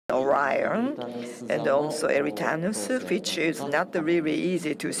Orion, and also Eridanus, which is not really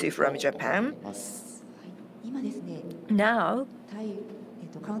easy to see from Japan. Now,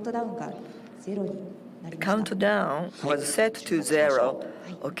 countdown was set to 0.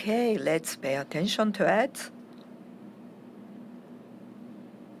 Okay, let's pay attention to it.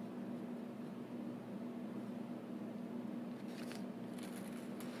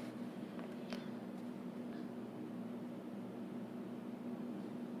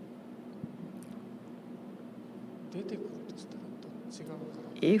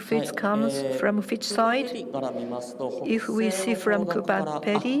 If it comes from which side? If we see from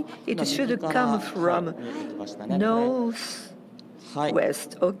Kupapedi, it should come from northwest.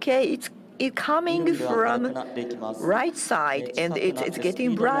 Okay, it's coming from right side, and it's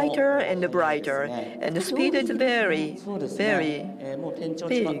getting brighter and brighter, and the speed is very, very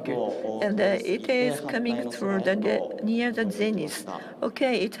big, and it is coming through near the zenith.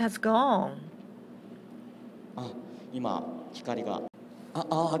 Okay, it has gone.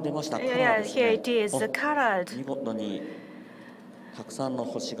 Yeah, here it is, colored.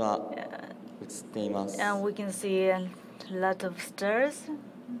 And we can see a lot of stars.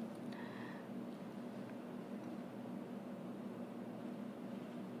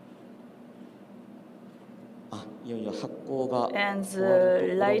 And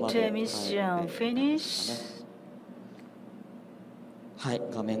the light emission finished.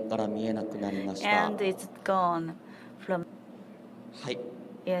 And it's gone from.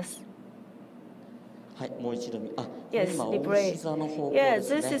 Yes. Yes, replay. Yes,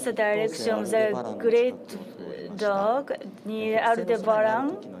 this is the direction of the great dog near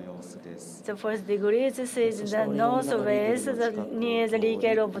Aldebaran. The first degree. This is the northwest, near the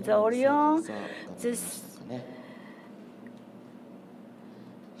League of the Orion. This.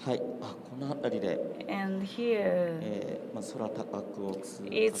 And here,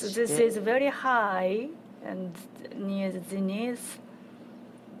 this is very high and near the zenith.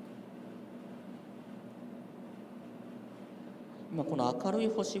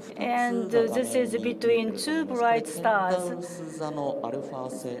 And this is between two bright stars.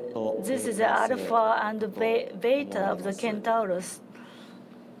 This is the alpha and beta of the Centaurus.